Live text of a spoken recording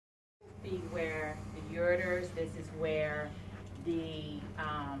be where the ureters, this is where the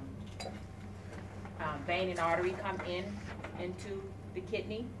vein and artery come into the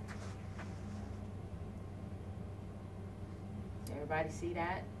kidney. Does everybody see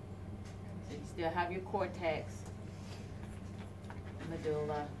that? So you still have your cortex,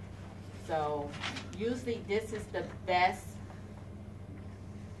 medulla. So usually this is the best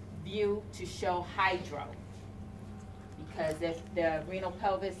view to show hydro, because if the renal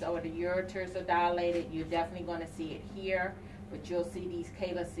pelvis or the ureters are dilated, you're definitely going to see it here, but you'll see these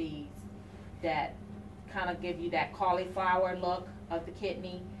calyces that kind of give you that cauliflower look of the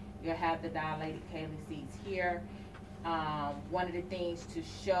kidney. You'll have the dilated calyces here. One of the things to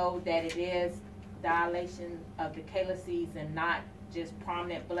show that it is dilation of the calyces and not just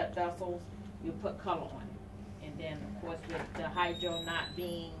prominent blood vessels, you put color on it. And then, of course, with the hydro not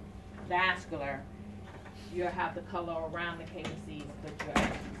being vascular, you'll have the color around the calyces, but you'll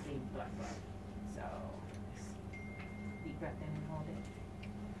actually see blood flow. So, deep breath in and hold it.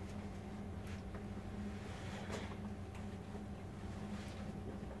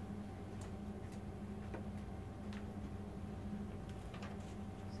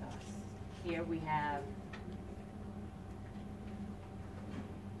 So, here we have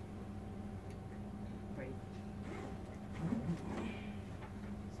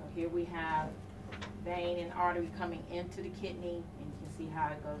here we have vein and artery coming into the kidney, and you can see how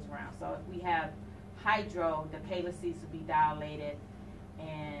it goes around. So if we have hydro, the calyces will be dilated,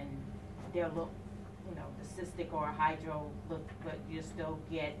 and they'll look, you know, the cystic or hydro look, but you still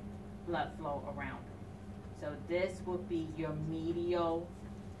get blood flow around them. So this would be your medial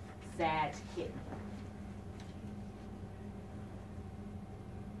sag kidney.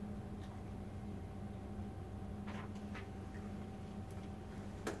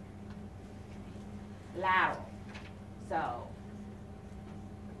 Lateral. So,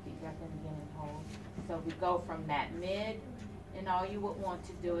 deep breath in again and hold. So we go from that mid, and all you would want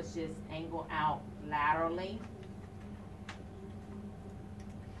to do is just angle out laterally.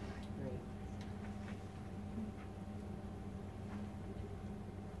 Great.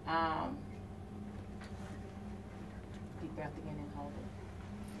 Deep breath again and hold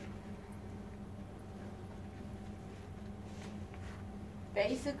it.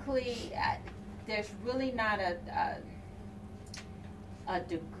 Basically, there's really not a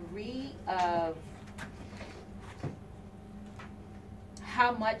degree of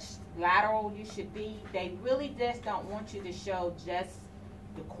how much lateral you should be. They really just don't want you to show just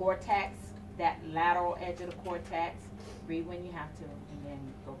the cortex, that lateral edge of the cortex. Breathe when you have to, and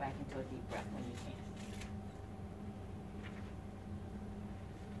then go back into a deep breath when you can.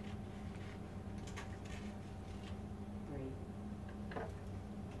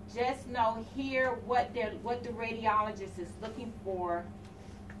 Just know here what the radiologist is looking for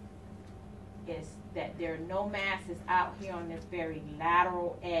is that there are no masses out here on this very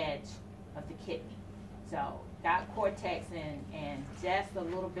lateral edge of the kidney. So got cortex and just a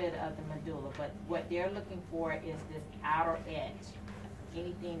little bit of the medulla, but what they're looking for is this outer edge,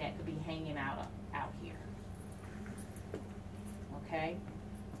 anything that could be hanging out here. Okay?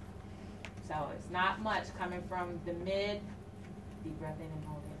 So it's not much coming from the mid, deep breath in and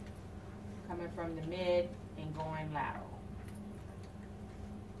hold it. Coming from the mid and going lateral.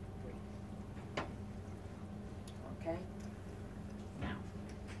 Okay? Now.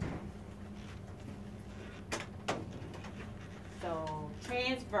 So,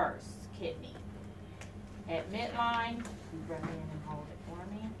 transverse kidney. At midline, you breath in and hold it for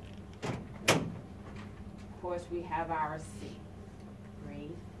me. Of course, we have our C.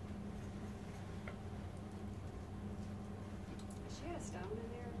 Breathe. Is she had a stone in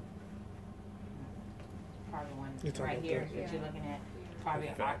there? Probably one right here that you're looking at, probably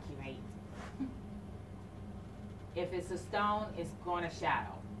an arcuate. If it's a stone, it's going to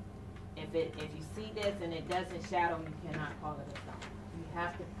shadow. If you see this and it doesn't shadow, you cannot call it a stone. You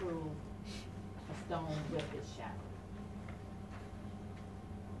have to prove a stone with its shadow.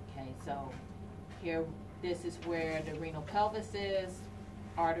 Okay, so here, this is where the renal pelvis is.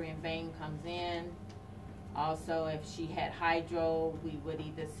 Artery and vein comes in. Also, if she had hydro, we would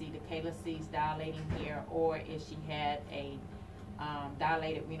either see the calyces dilating here, or if she had a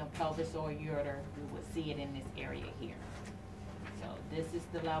dilated renal pelvis or ureter, we would see it in this area here. So this is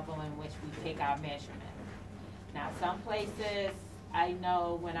the level in which we take our measurement. Now, some places, I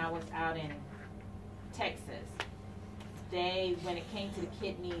know when I was out in Texas, when it came to the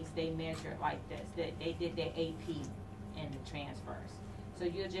kidneys, they measured like this. They did their AP in the transverse. So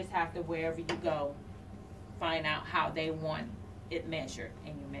you'll just have to, wherever you go, find out how they want it measured,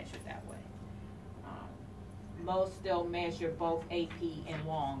 and you measure that way. Most still measure both AP and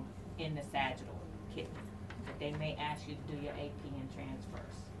long in the sagittal kidney. But they may ask you to do your APN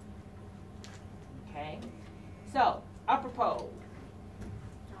transfers. Okay? So, upper pole.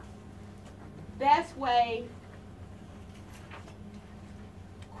 Best way,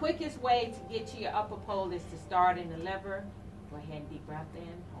 quickest way to get to your upper pole is to start in the liver. Go ahead and deep breath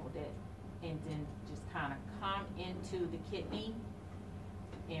in, hold it, and then just kind of come into the kidney.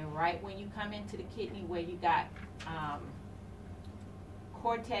 And right when you come into the kidney where you got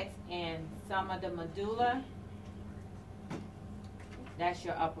cortex and some of the medulla, that's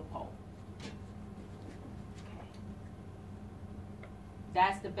your upper pole. Okay.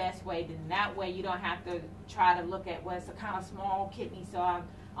 That's the best way. Then that way you don't have to try to look at, well, it's a kind of small kidney, so I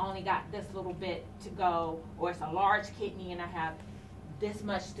only got this little bit to go, or it's a large kidney and I have this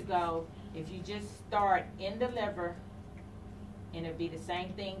much to go. If you just start in the liver, and it'll be the same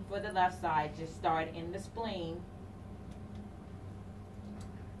thing for the left side, just start in the spleen.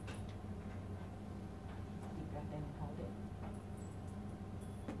 Deep breath in and hold it.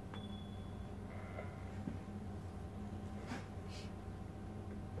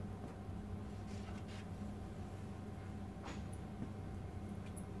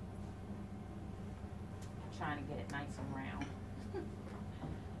 I'm trying to get it nice and round.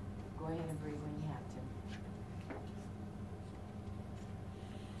 Go ahead and breathe when you have to.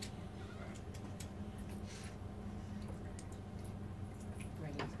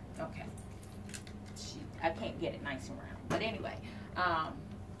 Okay. I can't get it nice and round. But anyway,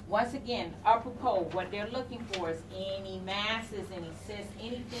 once again, upper pole, what they're looking for is any masses, any cysts,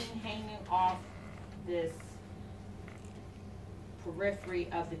 anything hanging off this periphery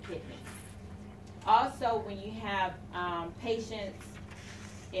of the kidney. Also, when you have patients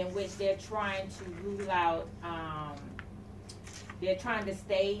in which they're trying to rule out, they're trying to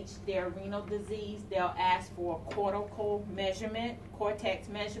stage their renal disease, they'll ask for a cortical measurement, cortex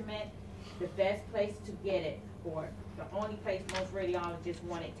measurement. The best place to get it, or the only place most radiologists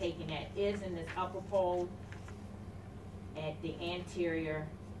want it taken at, is in this upper pole at the anterior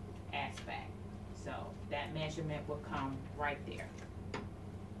aspect. So that measurement will come right there.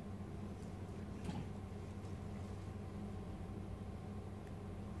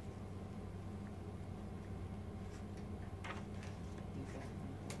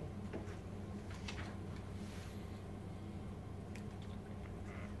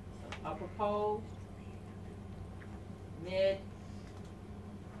 Upper pole, mid,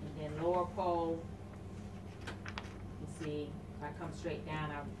 and then lower pole. You see, if I come straight down,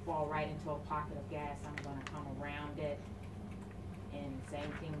 I fall right into a pocket of gas. I'm going to come around it. And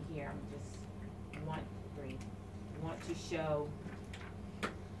same thing here. I'm just want to show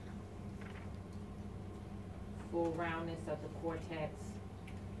full roundness of the cortex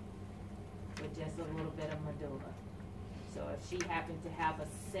with just a little bit of medulla. So if she happened to have a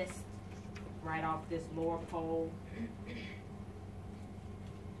cyst right off this lower pole,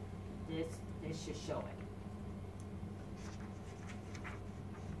 this should show it.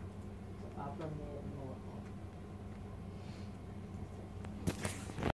 So upper, mid,